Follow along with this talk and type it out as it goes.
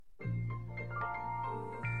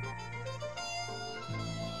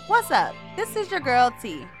What's up? This is your girl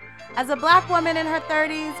T. As a black woman in her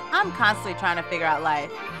 30s, I'm constantly trying to figure out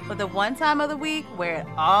life. But the one time of the week where it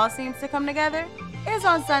all seems to come together is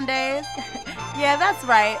on Sundays. Yeah, that's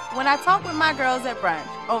right. When I talk with my girls at brunch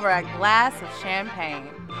over a glass of champagne.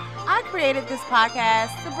 I created this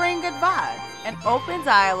podcast to bring good vibes and open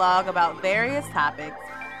dialogue about various topics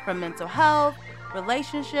from mental health,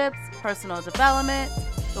 relationships, personal development,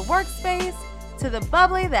 the workspace, to the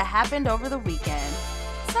bubbly that happened over the weekend.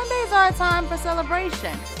 Sundays are a time for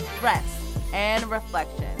celebration, rest, and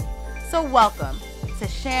reflection. So welcome to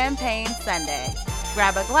Champagne Sunday.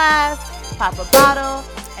 Grab a glass, pop a bottle,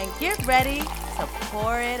 and get ready to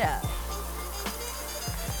pour it up.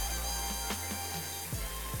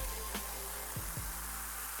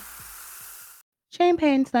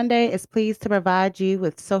 Champagne Sunday is pleased to provide you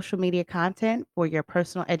with social media content for your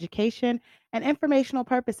personal education and informational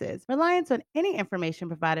purposes. Reliance on any information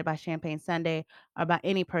provided by Champagne Sunday or by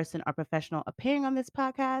any person or professional appearing on this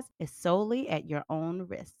podcast is solely at your own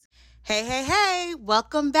risk. Hey,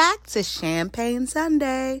 welcome back to Champagne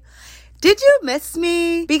Sunday. Did you miss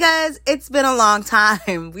me? Because it's been a long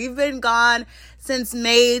time. We've been gone since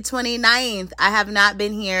May 29th. I have not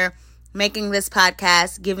been here making this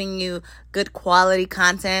podcast, giving you good quality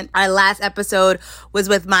content. Our last episode was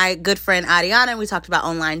with my good friend Ariana. We talked about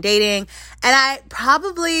online dating, and I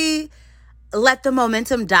probably let the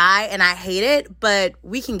momentum die, and I hate it, but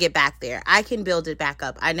we can get back there. I can build it back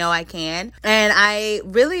up. I know I can. And I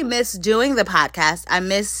really miss doing the podcast. I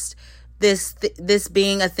missed this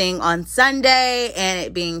being a thing on Sunday and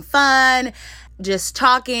it being fun, just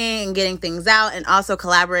talking and getting things out, and also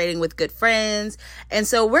collaborating with good friends. And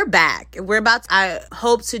so we're back. I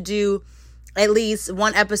hope to do at least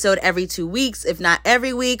one episode every 2 weeks, if not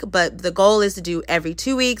every week, but the goal is to do every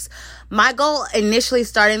 2 weeks. My goal initially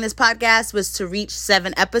starting this podcast was to reach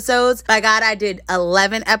 7 episodes. By God, I did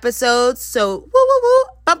 11 episodes. So woo,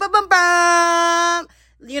 bum, bum, bum, bum.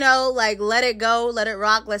 You know, like, let it go, let it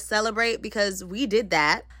rock, let's celebrate, because we did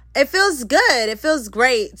that. It feels good. It feels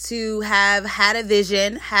great to have had a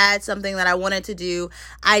vision, had something that I wanted to do.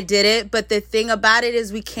 I did it. But the thing about it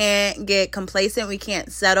is we can't get complacent. We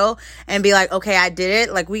can't settle and be like, okay, I did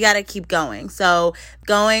it. Like, we got to keep going. So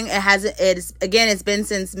it's been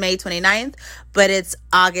since May 29th, but it's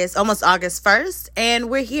almost August 1st. And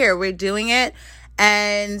we're here. We're doing it.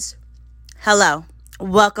 And hello,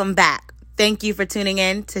 welcome back. Thank you for tuning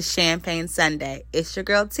in to Champagne Sunday. It's your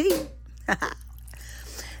girl T.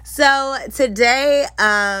 So today,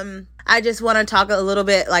 I just want to talk a little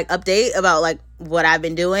bit, update about what I've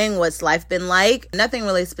been doing, what's life been like. Nothing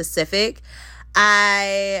really specific.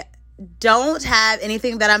 I don't have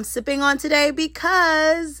anything that I'm sipping on today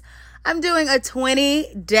because I'm doing a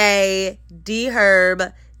 20-day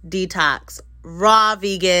Dherb detox, raw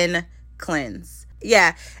vegan cleanse.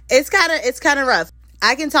 Yeah, it's kind of rough.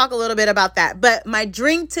 I can talk a little bit about that, but my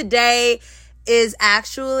drink today is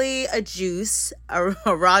actually a juice, a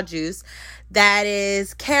raw juice that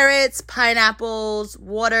is carrots, pineapples,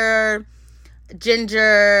 water,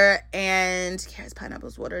 ginger, and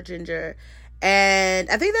and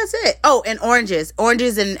I think that's it. Oh, and oranges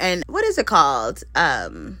and what is it called?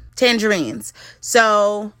 Tangerines.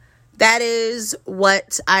 So that is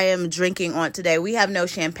what I am drinking on today. We have no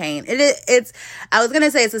champagne. I was going to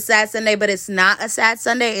say it's a sad Sunday, but it's not a sad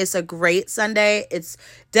Sunday. It's a great Sunday. It's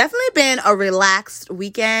definitely been a relaxed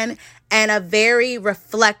weekend and a very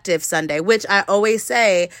reflective Sunday, which I always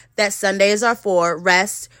say that Sundays are for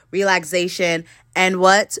rest, relaxation, and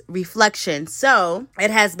reflection. So it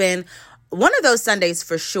has been one of those Sundays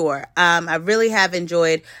for sure. I really have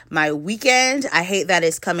enjoyed my weekend. I hate that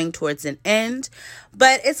it's coming towards an end,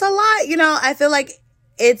 but it's a lot. I feel like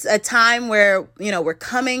it's a time where, we're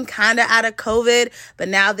coming kind of out of COVID, but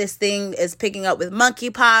now this thing is picking up with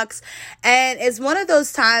monkeypox. And it's one of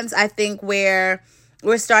those times, I think, where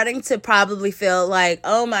we're starting to probably feel like,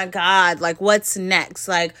 oh my God, what's next?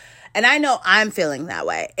 And I know I'm feeling that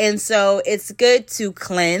way. And so it's good to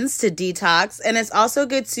cleanse, to detox. And it's also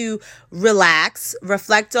good to relax,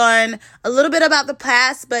 reflect on a little bit about the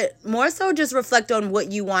past, but more so just reflect on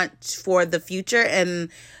what you want for the future and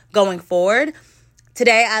going forward.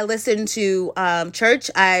 Today, I listened to church.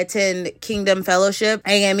 I attend Kingdom Fellowship,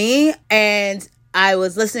 AME, and I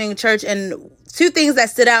was listening to church, and 2 things that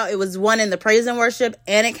stood out. It was one in the praise and worship,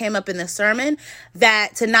 and it came up in the sermon,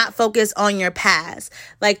 that to not focus on your past,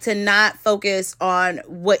 to not focus on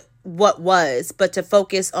what was, but to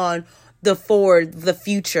focus on the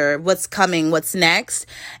future, what's coming, what's next.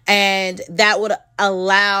 And that would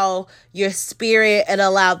allow your spirit and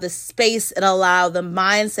allow the space and allow the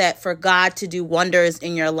mindset for God to do wonders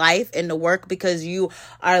in your life and the work, because you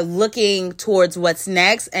are looking towards what's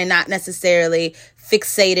next and not necessarily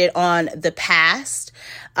fixated on the past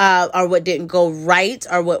or what didn't go right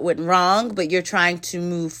or what went wrong, but you're trying to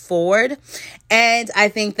move forward. And I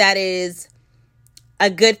think that is a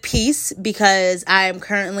good piece, because I am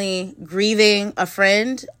currently grieving a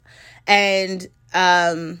friend and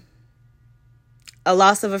a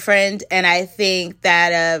loss of a friend. And I think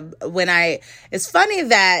that it's funny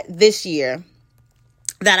that this year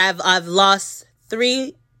that I've lost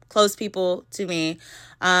 3 close people to me.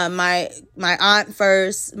 My aunt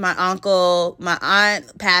first, my uncle. My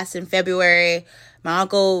aunt passed in February. My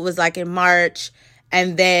uncle was like in March,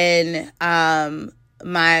 and then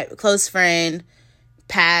my close friend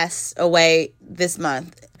passed away this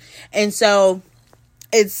month. And so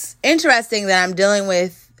it's interesting that I'm dealing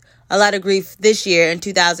with a lot of grief this year in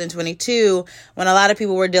 2022, when a lot of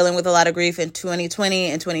people were dealing with a lot of grief in 2020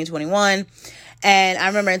 and 2021. And I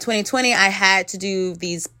remember in 2020, I had to do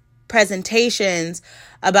these presentations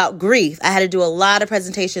about grief. I had to do a lot of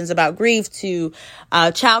presentations about grief to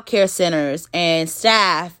childcare centers and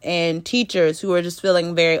staff and teachers who were just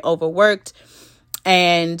feeling very overworked.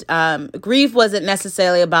 And grief wasn't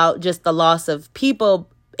necessarily about just the loss of people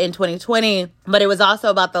in 2020, but it was also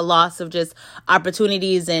about the loss of just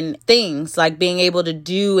opportunities and things, like being able to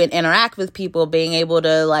do and interact with people, being able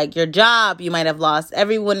to, like, your job you might have lost.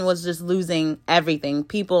 Everyone was just losing everything,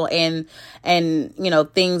 people and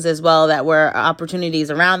things as well that were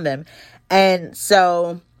opportunities around them. And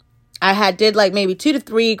so I did like maybe 2 to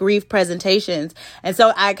 3 grief presentations. And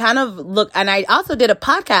so I kind of look, and I also did a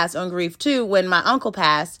podcast on grief too when my uncle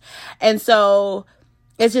passed. And so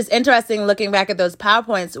it's just interesting looking back at those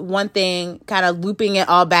PowerPoints. One thing, kind of looping it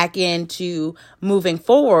all back into moving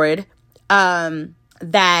forward,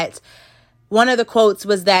 that one of the quotes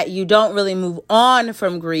was that you don't really move on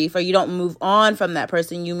from grief, or you don't move on from that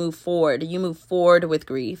person. You move forward. You move forward with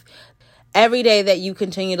grief. Every day that you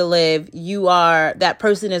continue to live, that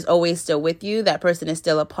person is always still with you. That person is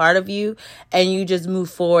still a part of you, and you just move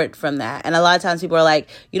forward from that. And a lot of times people are like,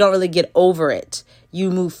 you don't really get over it. You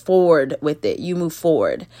move forward with it. You move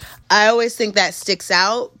forward. I always think that sticks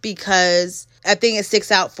out, because I think it sticks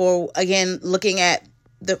out for, again, looking at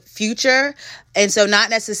the future. And so not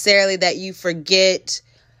necessarily that you forget,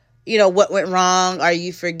 what went wrong, or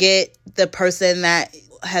you forget the person that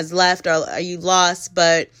has left or you lost,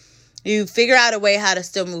 but you figure out a way how to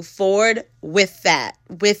still move forward with that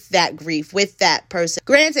grief, with that person.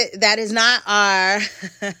 Granted, that is not our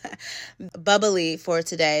bubbly for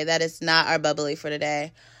today. That is not our bubbly for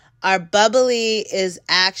today. Our bubbly is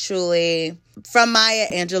actually from Maya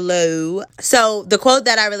Angelou. So the quote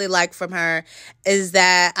that I really like from her is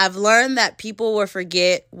that I've learned that people will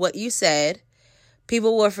forget what you said,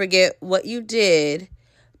 people will forget what you did,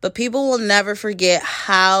 but people will never forget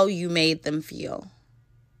how you made them feel.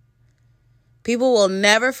 People will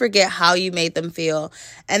never forget how you made them feel.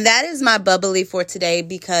 And that is my bubbly for today,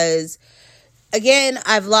 because, again,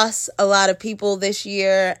 I've lost a lot of people this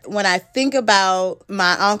year. When I think about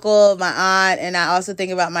my uncle, my aunt, and I also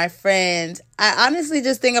think about my friends, I honestly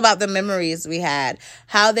just think about the memories we had,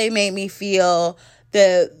 how they made me feel,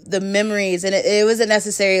 the memories. And it wasn't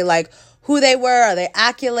necessarily like who they were or their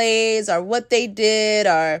accolades or what they did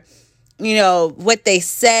or what they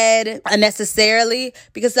said unnecessarily,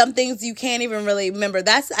 because some things you can't even really remember.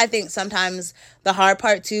 That's, I think, sometimes the hard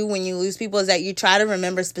part too when you lose people, is that you try to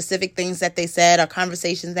remember specific things that they said or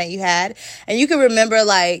conversations that you had. And you can remember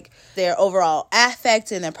like their overall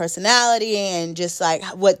affect and their personality and just like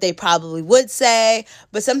what they probably would say.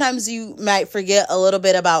 But sometimes you might forget a little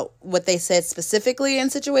bit about what they said specifically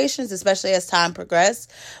in situations, especially as time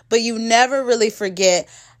progressed. But you never really forget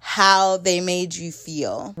how they made you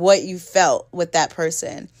feel, what you felt with that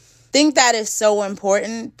person. I think that is so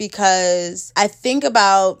important, because I think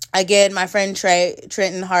about, again, my friend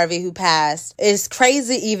Trenton Harvey, who passed. It's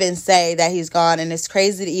crazy to even say that he's gone, and it's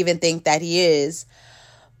crazy to even think that he is.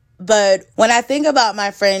 But when I think about my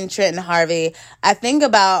friend Trenton Harvey, I think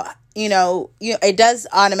about, it does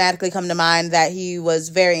automatically come to mind that he was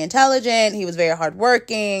very intelligent, he was very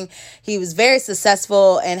hardworking, he was very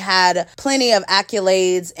successful, and had plenty of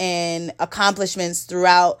accolades and accomplishments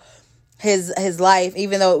throughout his life,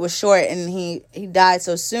 even though it was short and he died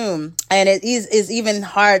so soon. And it is even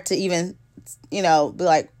hard to even, be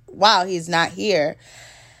like, wow, he's not here.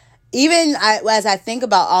 as I think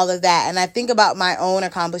about all of that and I think about my own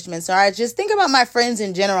accomplishments, or I just think about my friends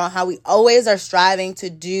in general, how we always are striving to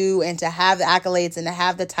do and to have the accolades and to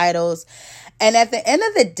have the titles. And at the end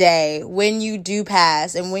of the day, when you do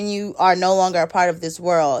pass and when you are no longer a part of this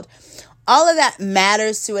world, all of that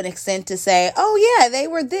matters to an extent to say, oh yeah, they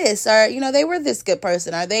were this, or, they were this good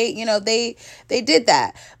person, or they did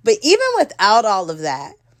that. But even without all of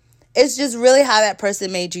that, it's just really how that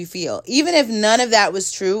person made you feel. Even if none of that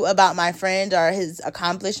was true about my friend or his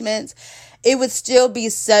accomplishments, it would still be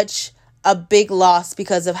such a big loss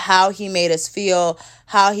because of how he made us feel,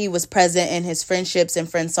 how he was present in his friendships and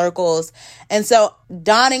friend circles. And so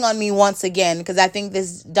dawning on me once again, because I think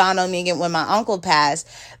this dawned on me again when my uncle passed,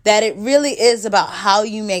 that it really is about how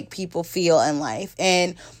you make people feel in life.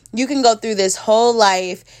 And you can go through this whole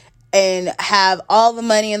life and have all the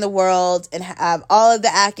money in the world and have all of the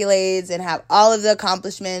accolades and have all of the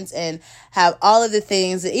accomplishments and have all of the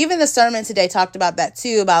things. Even the sermon today talked about that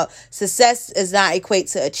too, about success does not equate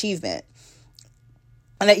to achievement.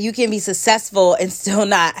 And that you can be successful and still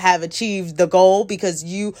not have achieved the goal because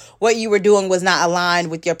what you were doing was not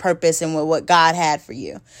aligned with your purpose and with what God had for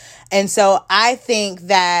you. And so I think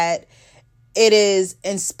that it is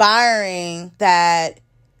inspiring that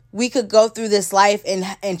we could go through this life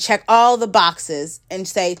and check all the boxes and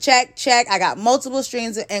say, check, I got multiple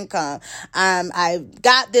streams of income. I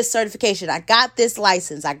got this certification. I got this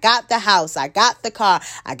license. I got the house. I got the car.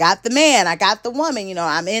 I got the man. I got the woman.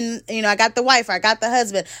 I got the wife. I got the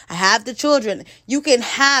husband. I have the children. You can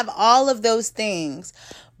have all of those things.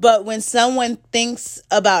 But when someone thinks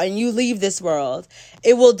about and you leave this world,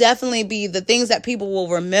 it will definitely be the things that people will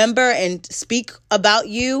remember and speak about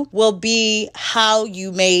you will be how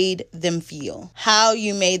you made them feel, how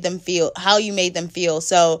you made them feel.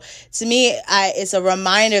 So to me, it's a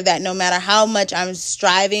reminder that no matter how much I'm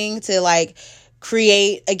striving to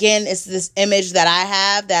create, again, it's this image that I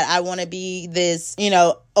have that I want to be this,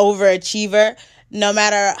 overachiever. No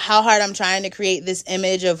matter how hard I'm trying to create this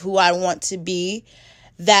image of who I want to be,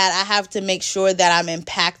 that I have to make sure that I'm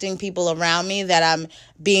impacting people around me, that I'm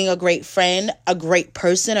being a great friend, a great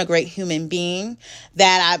person, a great human being,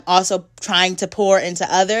 that I'm also trying to pour into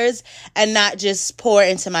others and not just pour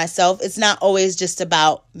into myself. It's not always just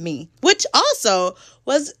about me, which also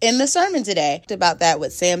was in the sermon today about that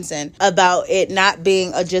with Samson, about it not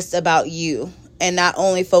being just about you. And not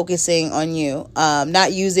only focusing on you,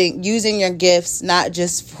 not using your gifts, not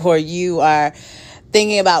just for you or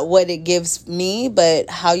thinking about what it gives me, but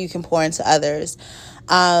how you can pour into others.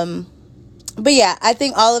 But yeah, I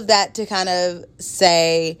think all of that to kind of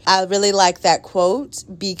say, I really like that quote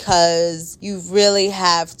because you really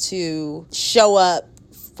have to show up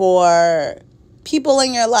for people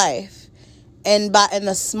in your life. And in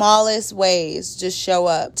the smallest ways, just show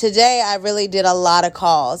up. Today, I really did a lot of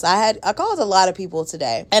calls. I called a lot of people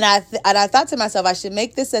today. And I thought to myself, I should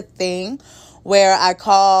make this a thing where I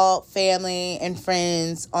call family and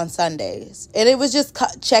friends on Sundays. And it was just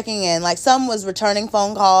checking in. Some was returning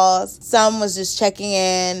phone calls. Some was just checking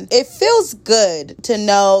in. It feels good to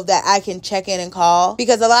know that I can check in and call.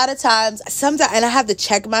 Because a lot of times, and I have to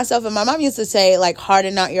check myself. And my mom used to say,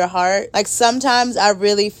 harden not your heart. Sometimes I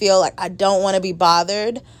really feel like I don't want to be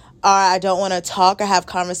bothered, or I don't want to talk or have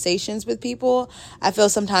conversations with people. I feel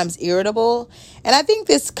sometimes irritable. And I think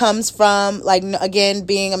this comes from, again,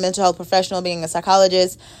 being a mental health professional, being a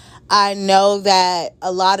psychologist. I know that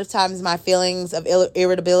a lot of times my feelings of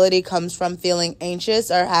irritability comes from feeling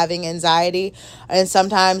anxious or having anxiety. And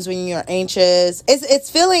sometimes when you're anxious,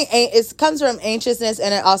 it comes from anxiousness,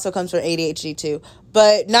 and it also comes from ADHD too.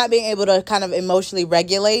 But not being able to kind of emotionally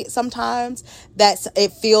regulate sometimes,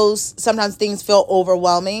 sometimes things feel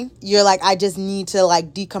overwhelming. You're I just need to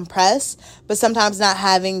decompress, but sometimes not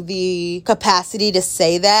having the capacity to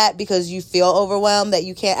say that because you feel overwhelmed, that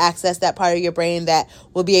you can't access that part of your brain that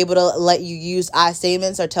will be able to let you use I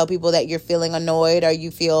statements or tell people that you're feeling annoyed or you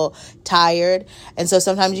feel tired. And so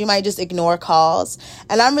sometimes you might just ignore calls.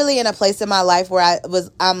 And I'm really in a place in my life where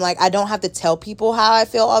I don't have to tell people how I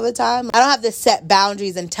feel all the time. I don't have to set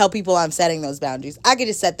boundaries and tell people I'm setting those boundaries. I could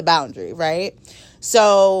just set the boundary, right?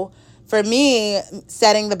 So for me,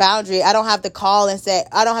 setting the boundary, I don't have to call and say,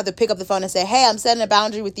 I don't have to pick up the phone and say, hey, I'm setting a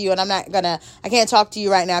boundary with you and I can't talk to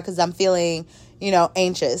you right now because I'm feeling,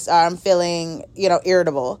 anxious or I'm feeling,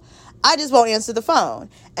 irritable. I just won't answer the phone.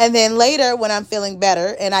 And then later when I'm feeling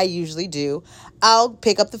better, and I usually do, I'll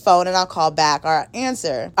pick up the phone and I'll call back or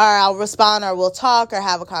answer or I'll respond or we'll talk or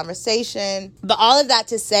have a conversation. But all of that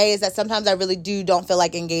to say is that sometimes I really don't feel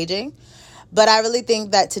like engaging. But I really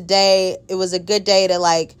think that today it was a good day to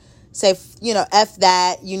say, F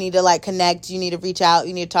that. You need to like connect. You need to reach out.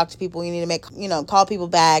 You need to talk to people. You need to make, call people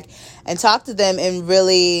back and talk to them and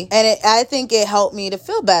really, I think it helped me to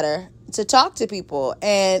feel better to talk to people.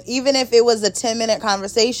 And even if it was a 10-minute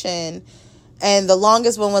conversation and the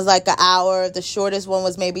longest one was like an hour, the shortest one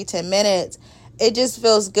was maybe 10 minutes, it just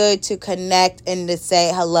feels good to connect and to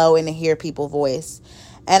say hello and to hear people's voice.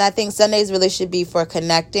 And I think Sundays really should be for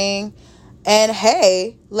connecting. And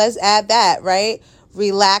hey, let's add that, right?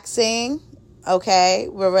 Relaxing, okay?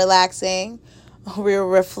 We're relaxing. We're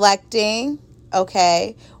reflecting,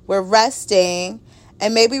 okay? We're resting.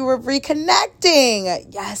 And maybe we're reconnecting.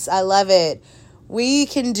 Yes, I love it. We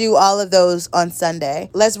can do all of those on Sunday.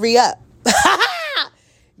 Let's re-up.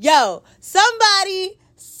 Yo, somebody.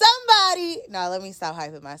 No, let me stop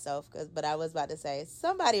hyping myself. But I was about to say,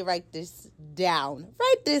 somebody write this down.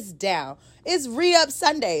 Write this down. It's re-up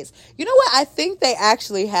Sundays. You know what? I think they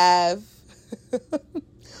actually have.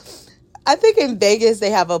 I think in Vegas they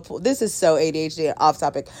have this is so ADHD and off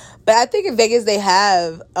topic, but I think in Vegas they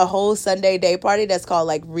have a whole Sunday day party that's called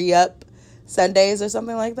like re-up Sundays or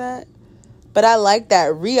something like that. But I like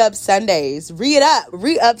that, re-up Sundays,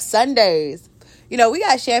 re-up Sundays. We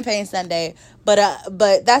got Champagne Sunday, but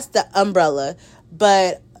that's the umbrella.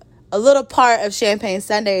 But a little part of Champagne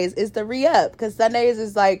Sundays is the re-up, because Sundays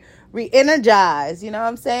is like re-energize, you know what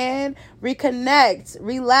I'm saying? Reconnect,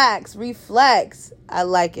 relax, reflex. I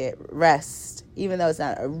like it. Rest. Even though it's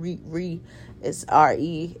not a it's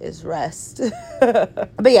R-E, it's rest.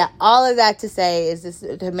 But yeah, all of that to say is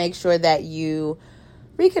just to make sure that you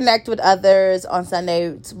reconnect with others on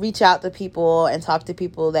Sunday, reach out to people and talk to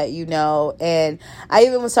people that you know. And I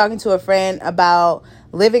even was talking to a friend about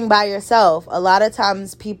living by yourself. A lot of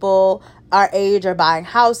times people our age are buying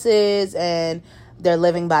houses and they're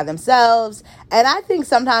living by themselves. And I think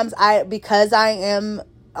sometimes because I am an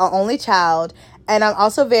only child and I'm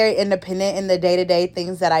also very independent in the day-to-day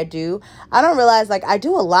things that I do, I don't realize like I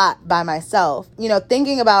do a lot by myself.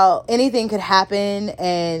 Thinking about anything could happen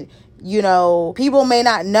and people may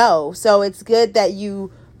not know. So it's good that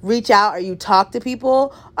you reach out or you talk to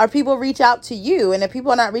people or people reach out to you. And if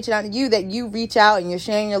people are not reaching out to you, that you reach out and you're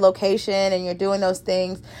sharing your location and you're doing those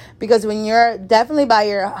things. Because when you're definitely by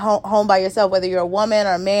your home by yourself, whether you're a woman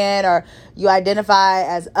or a man or you identify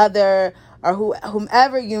as other or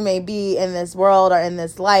whomever you may be in this world or in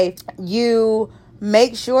this life, you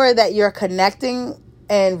make sure that you're connecting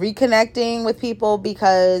and reconnecting with people,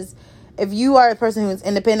 because if you are a person who's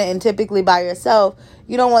independent and typically by yourself,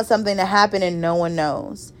 you don't want something to happen and no one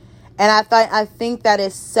knows. And I think that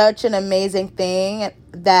is such an amazing thing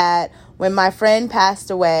that when my friend passed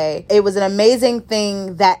away, it was an amazing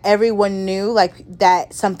thing that everyone knew like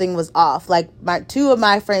that something was off. Like two of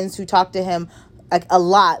my friends who talked to him like a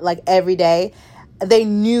lot, like every day, they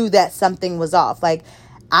knew that something was off. Like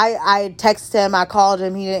I texted him, I called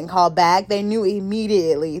him, he didn't call back. They knew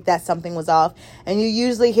immediately that something was off. And you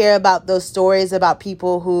usually hear about those stories about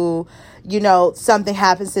people who, something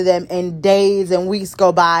happens to them and days and weeks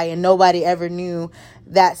go by and nobody ever knew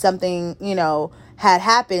that something, had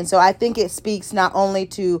happened. So I think it speaks not only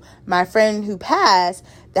to my friend who passed,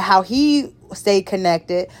 how he stayed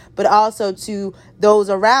connected, but also to those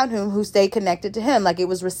around him who stayed connected to him. Like it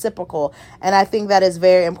was reciprocal. And I think that is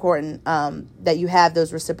very important, that you have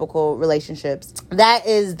those reciprocal relationships. That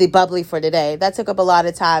is the bubbly for today. That took up a lot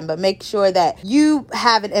of time, but make sure that you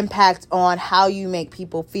have an impact on how you make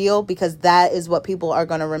people feel, because that is what people are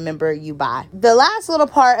going to remember you by. The last little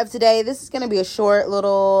part of today, this is going to be a short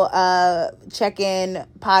little check-in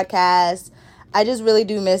podcast. I just really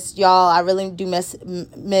do miss y'all. I really do miss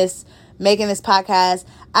making this podcast.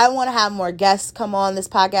 I want to have more guests come on this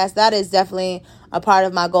podcast. That is definitely a part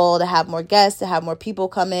of my goal, to have more guests, to have more people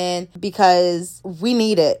come in, because we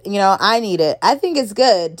need it. I need it. I think it's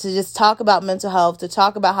good to just talk about mental health, to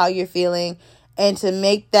talk about how you're feeling, and to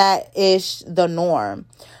make that ish the norm.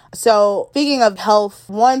 So speaking of health,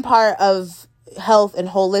 one part of health and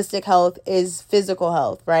holistic health is physical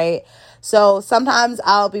health, right? So sometimes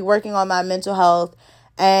I'll be working on my mental health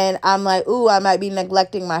and I'm like, ooh, I might be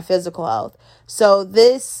neglecting my physical health. So I'm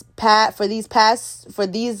not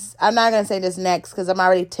going to say this next because I'm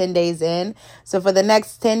already 10 days in. So for the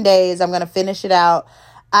next 10 days, I'm going to finish it out.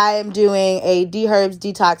 I am doing a Dherb's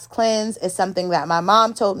detox cleanse. It's something that my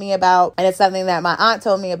mom told me about, and it's something that my aunt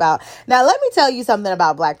told me about. Now, let me tell you something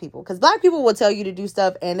about Black people, because Black people will tell you to do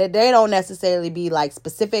stuff, and they don't necessarily be like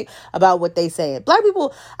specific about what they say. Black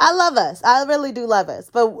people, I love us. I really do love us,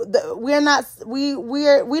 but we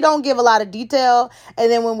don't give a lot of detail. And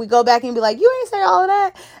then when we go back and be like, you ain't say all of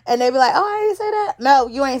that, and they be like, oh, I ain't say that. No,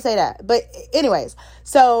 you ain't say that. But anyways,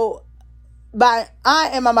 so my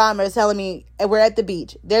aunt and my mom are telling me we're at the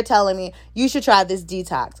beach. They're telling me you should try this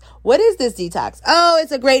detox. What is this detox? Oh,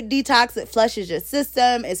 it's a great detox. It flushes your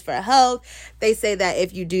system. It's for health. They say that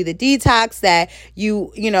if you do the detox, that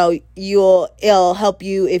it'll help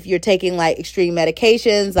you if you're taking like extreme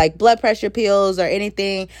medications, like blood pressure pills or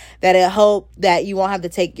anything, that it'll help that you won't have to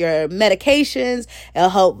take your medications. It'll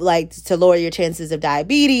help like to lower your chances of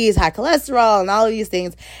diabetes, high cholesterol, and all of these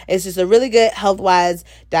things. It's just a really good health-wise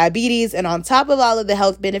diabetes. And on top of all of the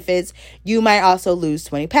health benefits, you might also lose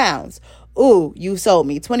 20 pounds. Ooh, you sold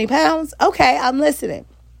me 20 pounds? Okay, I'm listening.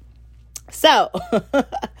 So,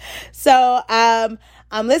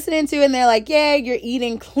 I'm listening to, and they're like, yeah, you're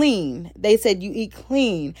eating clean. They said you eat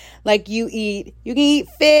clean. Like you can eat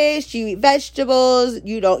fish, you eat vegetables,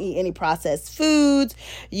 you don't eat any processed foods,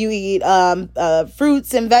 you eat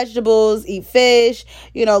fruits and vegetables, eat fish,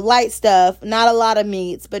 light stuff, not a lot of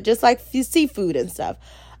meats, but just like seafood and stuff.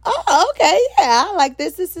 Oh, okay, yeah, I like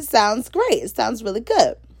this. This sounds great. It sounds really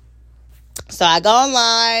good. So I go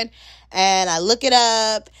online and I look it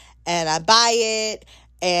up and I buy it,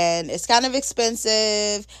 and it's kind of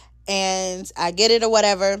expensive, and I get it or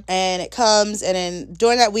whatever, and it comes. And then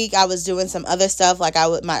during that week I was doing some other stuff, like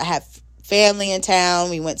might have family in town.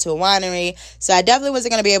 We went to a winery, so I definitely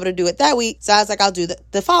wasn't going to be able to do it that week. So I was like, I'll do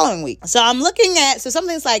the following week. So I'm looking at, so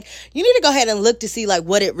something's like, you need to go ahead and look to see like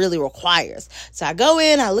what it really requires. So I go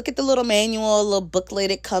in, I look at the little manual, little booklet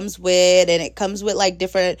it comes with, and it comes with like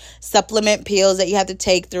different supplement pills that you have to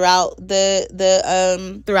take throughout the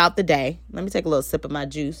day. Let me take a little sip of my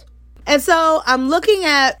juice. And so I'm looking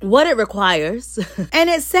at what it requires, and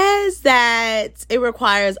it says that it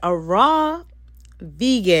requires a raw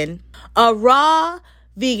vegan, yeah,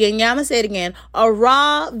 I'm gonna say it again, a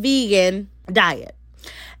raw vegan diet.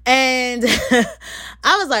 And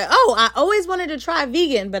I was like, oh, I always wanted to try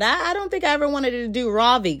vegan, but I don't think I ever wanted to do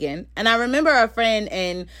raw vegan. And I remember a friend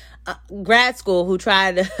in grad school who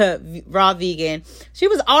tried raw vegan. She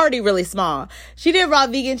was already really small. She did raw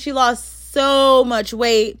vegan. She lost so much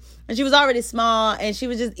weight, and she was already small, and she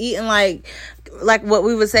was just eating like what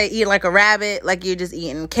we would say, eat like a rabbit, like you're just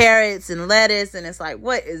eating carrots and lettuce. And it's like,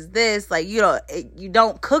 what is this? Like, you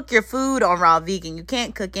don't cook your food on raw vegan. You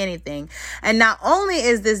can't cook anything. And not only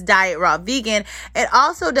is this diet raw vegan, it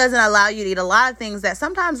also doesn't allow you to eat a lot of things that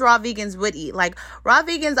sometimes raw vegans would eat. Like, raw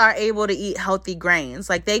vegans are able to eat healthy grains.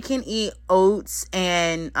 Like, they can eat oats,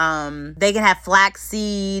 and they can have flax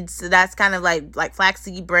seeds. So that's kind of like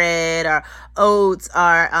flaxseed bread, or oats,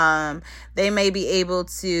 or they may be able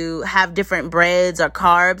to have different breads or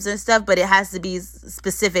carbs and stuff, but it has to be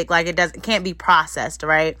specific. Like, it can't be processed,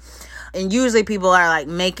 right? And usually people are like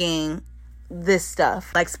making this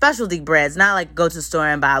stuff, like specialty breads, not like go to the store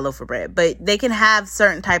and buy a loaf of bread, but they can have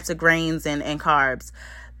certain types of grains and carbs.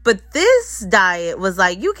 But this diet was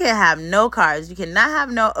like, you can't have no carbs. You cannot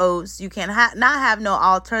have no oats. You can not have no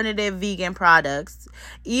alternative vegan products,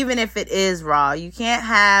 even if it is raw. You can't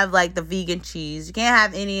have like the vegan cheese. You can't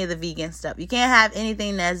have any of the vegan stuff. You can't have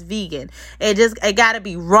anything that's vegan. It got to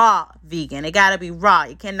be raw vegan. It got to be raw.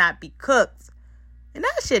 It cannot be cooked. And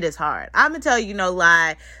that shit is hard. I'm going to tell you no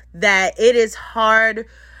lie that it is hard.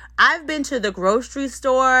 I've been to the grocery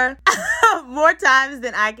store more times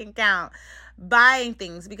than I can count, buying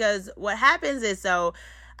things, because what happens is, so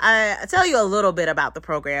I'll tell you a little bit about the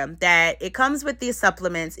program, that it comes with these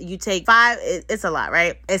supplements. You take 5, it's a lot,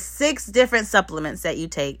 right? It's 6 different supplements that you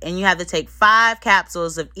take, and you have to take 5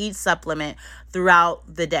 capsules of each supplement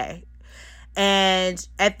throughout the day. And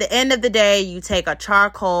at the end of the day, you take a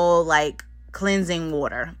charcoal, like, cleansing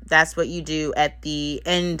water. That's what you do at the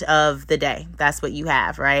end of the day. That's what you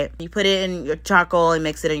have, right? You put it in your charcoal and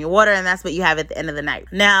mix it in your water, and that's what you have at the end of the night.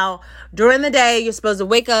 Now, during the day, you're supposed to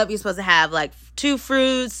wake up, you're supposed to have like 2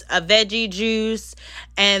 fruits, a veggie juice,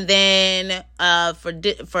 and then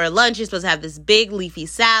for lunch, you're supposed to have this big leafy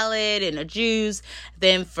salad and a juice.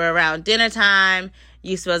 Then for around dinner time,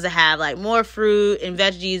 you're supposed to have like more fruit and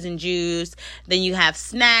veggies and juice. Then you have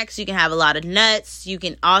snacks. You can have a lot of nuts. You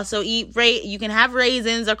can also you can have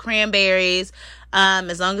raisins or cranberries.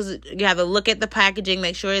 As long as you have a look at the packaging,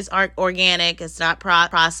 make sure it's organic, it's not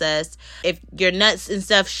processed. If your nuts and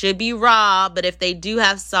stuff should be raw, but if they do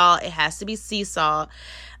have salt, it has to be sea salt.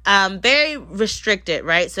 Very restricted,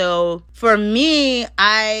 right? So for me,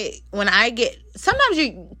 I'm not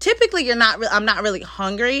really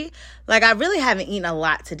hungry, Like, I really haven't eaten a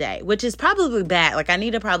lot today, which is probably bad. Like, I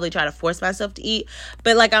need to probably try to force myself to eat.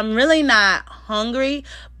 But, like, I'm really not hungry.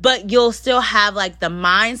 But you'll still have, like, the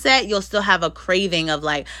mindset. You'll still have a craving of,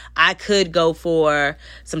 like, I could go for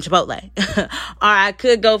some Chipotle. Or I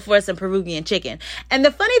could go for some Peruvian chicken. And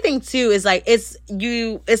the funny thing, too, is, like, it's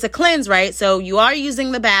a cleanse, right? So you are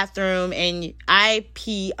using the bathroom, and I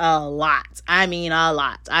pee a lot. I mean, a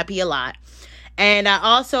lot. I pee a lot. And I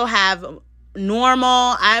also have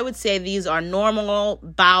I would say these are normal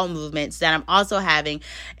bowel movements that I'm also having.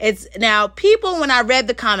 It's now people, when I read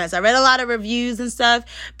the comments, I read a lot of reviews and stuff.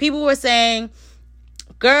 People were saying,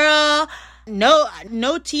 girl, no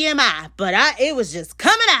TMI, but it was just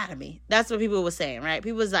coming out of me. That's what people were saying, right?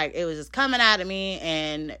 People was like, it was just coming out of me.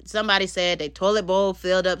 And somebody said their toilet bowl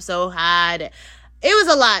filled up so high that it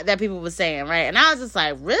was a lot that people were saying, right? And I was just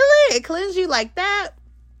like, really? It cleansed you like that?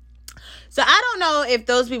 So I don't know if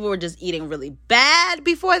those people were just eating really bad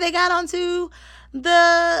before they got onto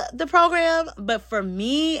the program, but for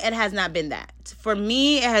me, it has not been that. For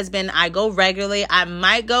me, it has been, I go regularly. I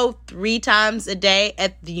might go 3 times a day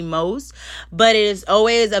at the most, but it is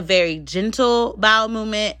always a very gentle bowel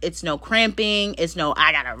movement. It's no cramping. It's no,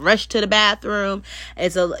 I gotta rush to the bathroom.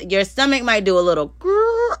 Your stomach might do a little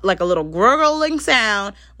like a little gurgling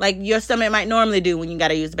sound, like your stomach might normally do when you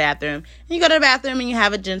gotta use the bathroom. And you go to the bathroom and you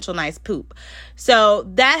have a gentle, nice poop. So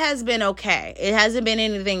that has been okay. It hasn't been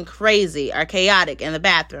anything crazy or chaotic in the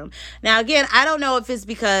bathroom. Now, again, I don't know if it's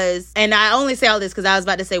because, and I only say all this because I was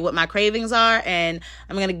about to say what my cravings are, and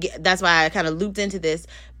that's why I kind of looped into this,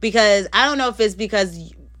 because I don't know if it's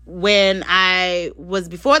because when I was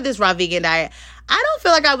before this raw vegan diet, I don't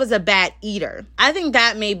feel like I was a bad eater. I think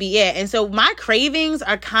that may be it. And so my cravings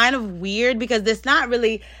are kind of weird because I don't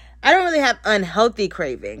really have unhealthy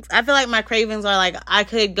cravings. I feel like my cravings are like, I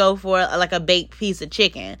could go for like a baked piece of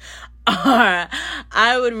chicken. Or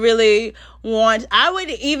I would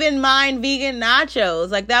even mind vegan nachos.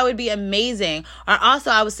 Like, that would be amazing. Or also,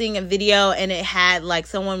 I was seeing a video and it had like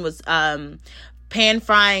someone was pan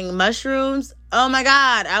frying mushrooms. Oh my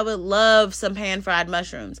God, I would love some pan fried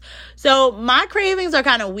mushrooms. So my cravings are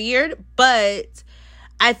kind of weird, but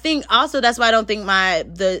I think also that's why I don't think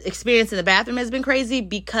the experience in the bathroom has been crazy,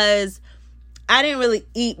 because I didn't really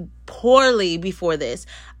eat poorly before this.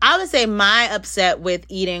 I would say my upset with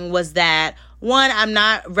eating was that, one, I'm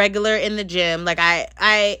not regular in the gym. Like,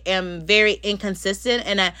 I am very inconsistent,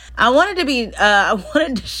 and I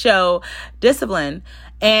wanted to show discipline,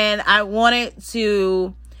 and I wanted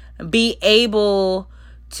to be able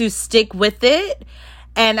to stick with it.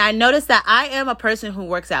 And I noticed that I am a person who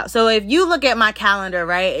works out. So if you look at my calendar,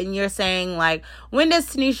 right, and you're saying, like, when does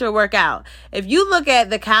Tanisha work out? If you look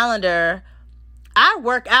at the calendar, I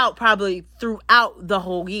work out probably throughout the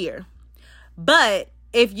whole year. But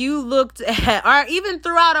if you looked at, or even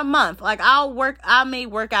throughout a month, like I may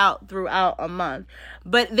work out throughout a month,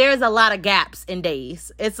 but there's a lot of gaps in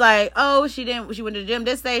days. It's like, oh, she went to the gym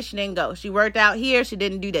this day, she didn't go. She worked out here, she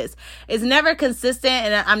didn't do this. It's never consistent,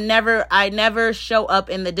 and I never show up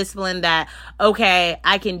in the discipline that, okay,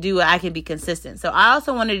 I can do it, I can be consistent. So I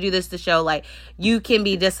also wanted to do this to show, like, you can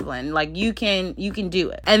be disciplined, like you can do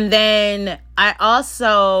it. And then I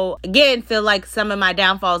also, again, feel like some of my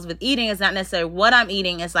downfalls with eating is not necessarily what I'm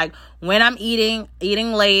eating. It's like when I'm eating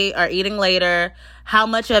late or eating later, how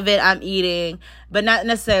much of it I'm eating, but not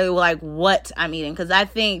necessarily like what I'm eating, because I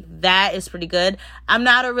think that is pretty good. I'm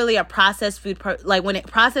not really a processed food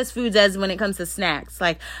processed foods, as when it comes to snacks.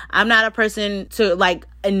 Like, I'm not a person to like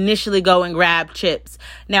initially go and grab chips.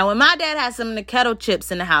 Now, when my dad has some of the kettle chips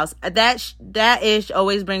in the house, that ish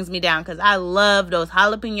always brings me down, because I love those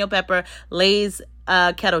jalapeno pepper Lay's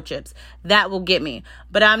kettle chips. That will get me.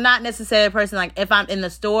 But I'm not necessarily a person, like, if I'm in the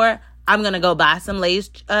store, I'm going to go buy some Lay's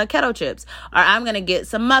kettle chips, or I'm going to get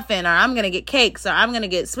some muffin, or I'm going to get cakes, or I'm going to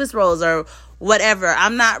get Swiss rolls, or whatever.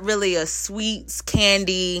 I'm not really a sweets,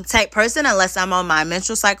 candy type person unless I'm on my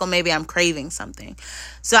menstrual cycle. Maybe I'm craving something.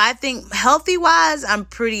 So I think healthy wise, I'm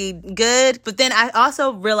pretty good. But then I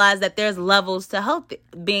also realized that there's levels to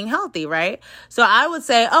being healthy, right? So I would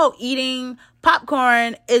say, eating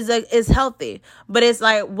popcorn is healthy, but it's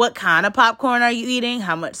like, what kind of popcorn are you eating?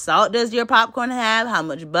 How much salt does your popcorn have? How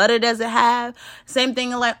much butter does it have? Same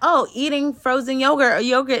thing, like, eating frozen yogurt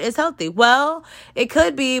is healthy. Well, it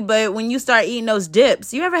could be, but when you start eating those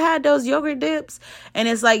dips, you ever had those yogurt dips? And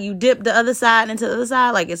it's like you dip the other side into the other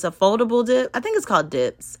side, like it's a foldable dip. I think it's called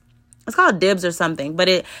dips. It's called dibs or something, but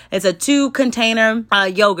it's a 2-container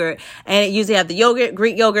yogurt, and it usually have the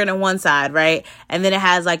Greek yogurt on one side, right? And then it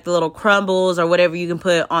has like the little crumbles or whatever you can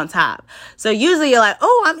put on top. So usually you're like,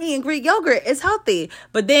 I'm eating Greek yogurt, it's healthy.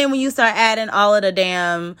 But then when you start adding all of the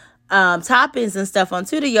damn toppings and stuff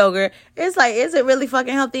onto the yogurt, it's like, is it really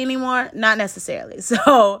fucking healthy anymore? Not necessarily.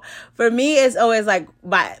 So for me, it's always like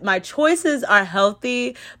my choices are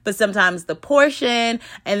healthy, but sometimes the portion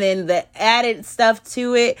and then the added stuff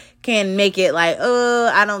to it can make it like, oh,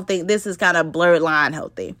 I don't think this is kind of blurred line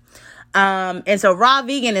healthy. And so raw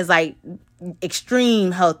vegan is like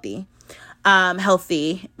extreme healthy. And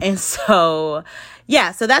so,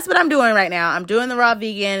 yeah, so that's what I'm doing right now. I'm doing the raw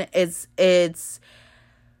vegan. It's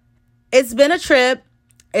been a trip.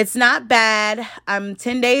 It's not bad. I'm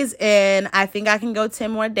 10 days in. I think I can go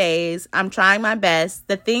 10 more days. I'm trying my best.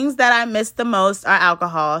 The things that I miss the most are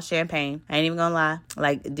alcohol, champagne. I ain't even gonna lie.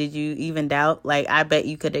 Like, did you even doubt? Like, I bet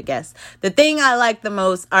you could have guessed. The thing I like the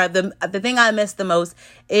most, or the thing I miss the most,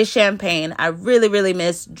 is champagne. I really, really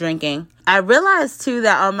miss drinking. I realized too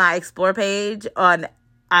that on my explore page on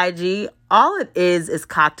IG, all it is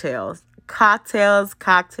cocktails. Cocktails,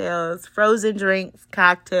 frozen drinks,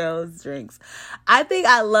 cocktails, drinks. I think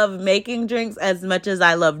I love making drinks as much as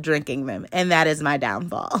I love drinking them. And that is my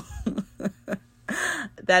downfall.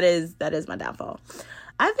 That is my downfall.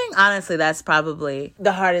 I think, honestly, that's probably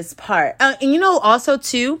the hardest part. And also,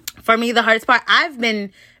 too, for me, the hardest part, I've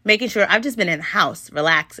been making sure I've just been in the house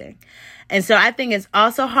relaxing. And so I think it's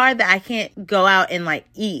also hard that I can't go out and, like,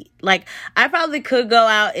 eat. Like, I probably could go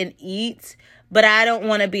out and eat, but I don't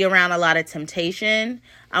want to be around a lot of temptation.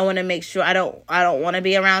 I want to make sure I don't want to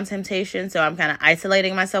be around temptation. So I'm kind of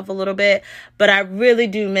isolating myself a little bit. But I really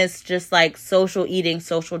do miss just like social eating,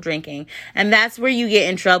 social drinking. And that's where you get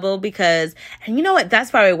in trouble because, and you know what? That's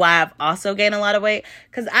probably why I've also gained a lot of weight.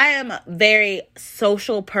 Because I am a very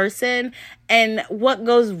social person. And what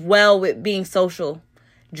goes well with being social?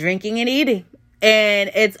 Drinking and eating. And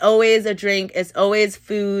it's always a drink. It's always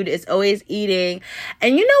food. It's always eating.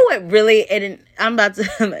 And you know what really,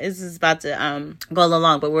 this is about to go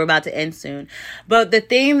along, but we're about to end soon. But the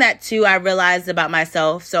thing that too I realized about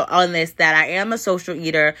myself, so on this, that I am a social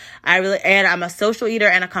eater. I'm a social eater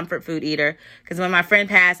and a comfort food eater. Because when my friend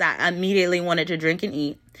passed, I immediately wanted to drink and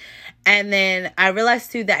eat. And then I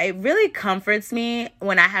realized too that it really comforts me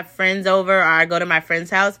when I have friends over or I go to my friend's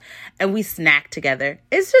house and we snack together.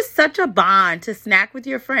 It's just such a bond to snack with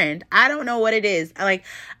your friend. I don't know what it is. I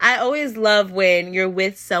always love when you're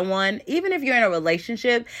with someone, even if you're in a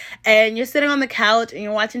relationship and you're sitting on the couch and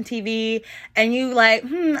you're watching TV and you like,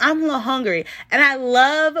 I'm a little hungry. And I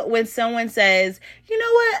love when someone says, you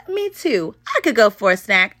know what? Me too. I could go for a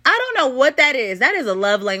snack. I don't know what that is. That is a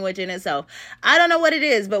love language in itself. I don't know what it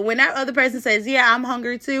is, but when that other person says, yeah, I'm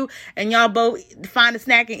hungry too, and y'all both find a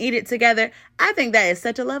snack and eat it together, I think that is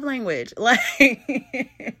such a love language. Like,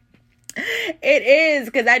 it is,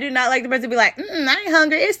 because I do not like the person to be like, I ain't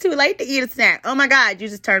hungry. It's too late to eat a snack. Oh my God, you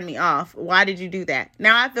just turned me off. Why did you do that?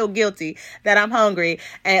 Now I feel guilty that I'm hungry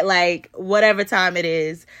at like whatever time it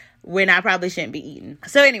is when I probably shouldn't be eating.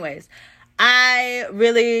 So anyways, I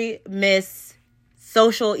really miss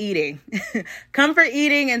social eating, comfort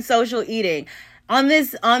eating and social eating. On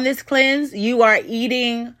this cleanse, you are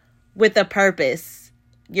eating with a purpose.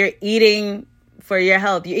 You're eating for your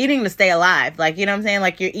health. You're eating to stay alive. Like, you know what I'm saying?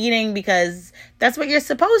 Like, you're eating because that's what you're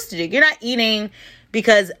supposed to do. You're not eating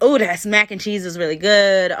because, oh, that mac and cheese is really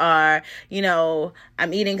good. Or,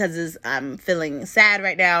 I'm eating because I'm feeling sad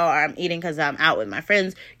right now. Or I'm eating because I'm out with my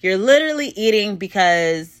friends. You're literally eating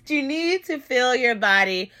because you need to fill your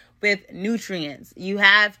body with nutrients. You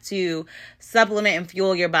have to supplement and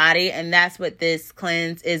fuel your body. And that's what this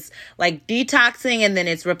cleanse is like, detoxing, and then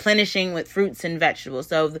it's replenishing with fruits and vegetables.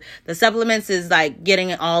 So the supplements is like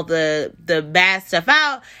getting all the bad stuff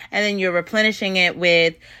out, and then you're replenishing it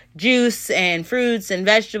with juice and fruits and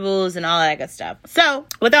vegetables and all that good stuff. So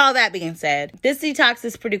with all that being said, this detox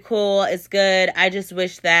is pretty cool. It's good. I just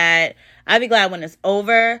wish that I'd be glad when it's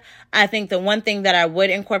over. I think the one thing that I would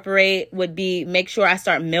incorporate would be make sure I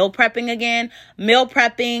start meal prepping again. Meal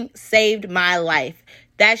prepping saved my life.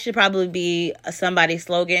 That should probably be somebody's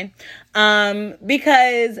slogan.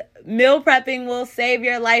 Because meal prepping will save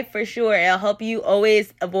your life for sure. It'll help you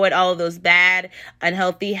always avoid all of those bad,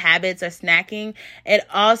 unhealthy habits or snacking. It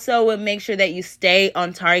also will make sure that you stay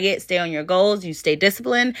on target, stay on your goals, you stay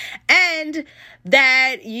disciplined, and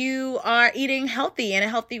that you are eating healthy in a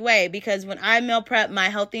healthy way. Because when I meal prep my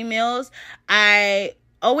healthy meals, I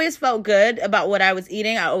always felt good about what I was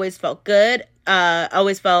eating. I always felt good.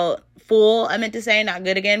 Always felt full. I meant to say, not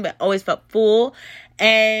good again, but always felt full.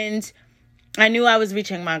 And I knew I was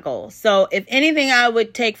reaching my goal. So if anything I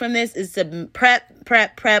would take from this is to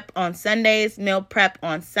prep on Sundays, meal prep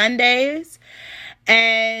on Sundays.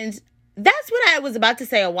 And That's what I was about to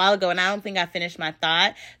say a while ago, and I don't think I finished my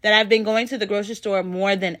thought, that I've been going to the grocery store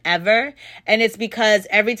more than ever. And it's because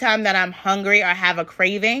every time that I'm hungry or have a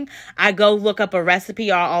craving, I go look up a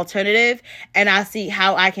recipe or alternative, and I see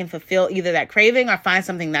how I can fulfill either that craving or find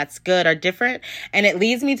something that's good or different. And it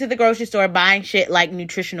leads me to the grocery store buying shit like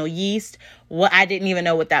nutritional yeast. What I didn't even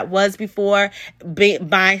know what that was before.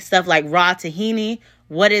 Buying stuff like raw tahini.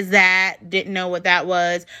 What is that? Didn't know what that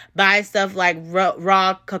was. Buy stuff like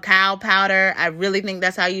raw cacao powder. I really think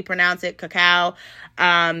that's how you pronounce it, cacao.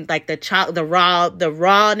 Like the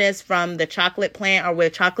rawness from the chocolate plant, or where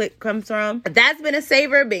chocolate comes from. That's been a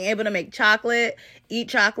saver, being able to make chocolate, eat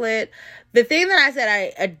chocolate. The thing that I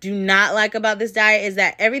said I do not like about this diet is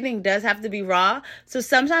that everything does have to be raw. So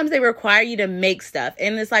sometimes they require you to make stuff.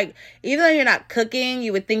 And it's like, even though you're not cooking,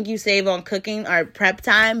 you would think you save on cooking or prep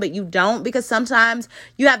time, but you don't, because sometimes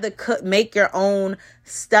you have to make your own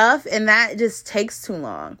stuff, and that just takes too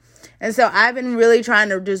long. And so I've been really trying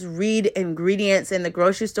to just read ingredients in the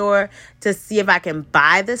grocery store to see if I can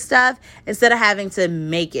buy the stuff instead of having to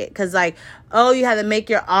make it. Because like, oh, you have to make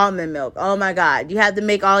your almond milk. Oh my God. You have to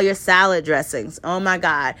make all your salad dressings. Oh my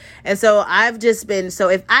God. And so I've just been, so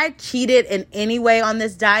if I cheated in any way on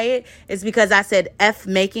this diet, it's because I said, F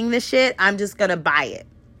making this shit. I'm just going to buy it.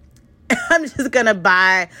 I'm just going to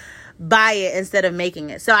buy it instead of making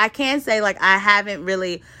it. So I can say like, I haven't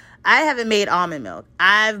made almond milk.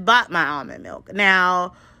 I've bought my almond milk.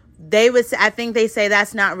 Now, I think they say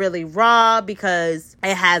that's not really raw because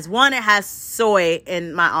it has soy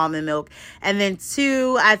in my almond milk. And then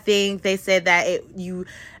 2, I think they said that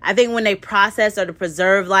I think when they process or to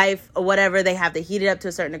preserve life or whatever, they have to heat it up to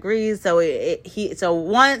a certain degree. So so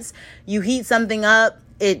once you heat something up,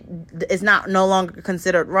 it is no longer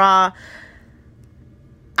considered raw.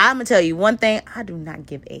 I'm going to tell you one thing. I do not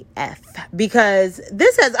give a F because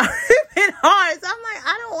this has already been hard. So I'm like,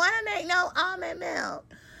 I don't want to make no almond milk.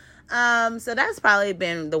 So that's probably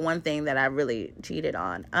been the one thing that I really cheated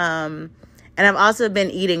on. And I've also been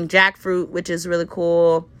eating jackfruit, which is really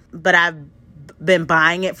cool, but I've been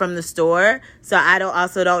buying it from the store. So I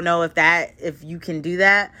don't know if you can do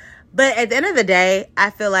that. But at the end of the day,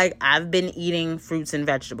 I feel like I've been eating fruits and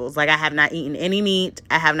vegetables. Like I have not eaten any meat.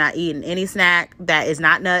 I have not eaten any snack that is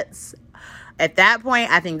not nuts. At that point,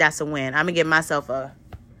 I think that's a win. I'm going to give myself a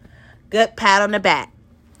good pat on the back.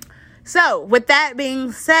 So with that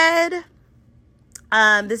being said,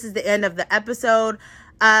 this is the end of the episode.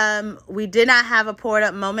 We did not have a poured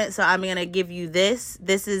up moment, so I'm going to give you this.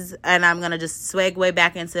 And I'm going to just segue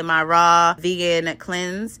back into my raw vegan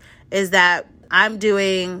cleanse, is that I'm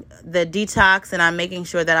doing the detox and I'm making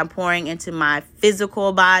sure that I'm pouring into my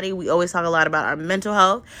physical body. We always talk a lot about our mental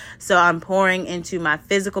health. So I'm pouring into my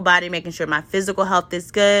physical body, making sure my physical health is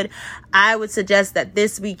good. I would suggest that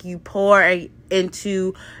this week you pour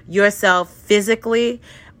into yourself physically,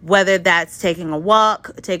 whether that's taking a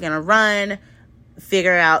walk, taking a run,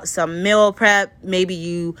 figure out some meal prep.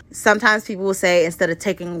 Sometimes people will say instead of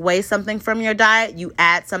taking away something from your diet, you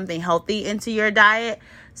add something healthy into your diet.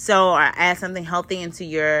 Or add something healthy into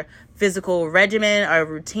your physical regimen or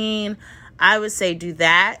routine. I would say do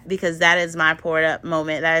that because that is my poured up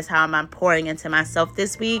moment. That is how I'm pouring into myself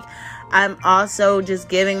this week. I'm also just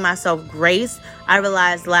giving myself grace. I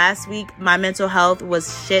realized last week my mental health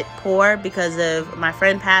was shit poor because of my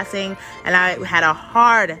friend passing, and I had a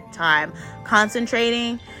hard time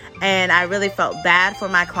concentrating. And I really felt bad for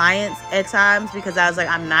my clients at times because I was like,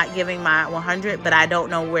 I'm not giving my 100, but I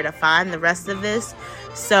don't know where to find the rest of this.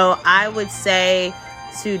 So I would say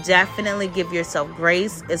to definitely give yourself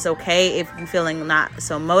grace. It's okay if you're feeling not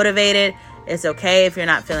so motivated. It's okay if you're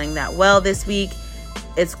not feeling that well this week.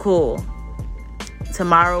 It's cool.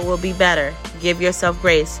 Tomorrow will be better. Give yourself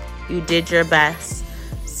grace. You did your best.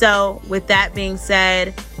 So with that being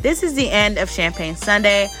said, this is the end of Champagne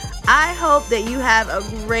Sunday. I hope that you have a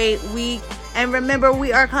great week. And remember,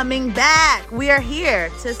 we are coming back. We are here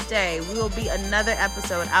to stay. We will be another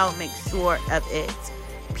episode. I'll make sure of it.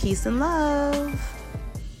 Peace and love.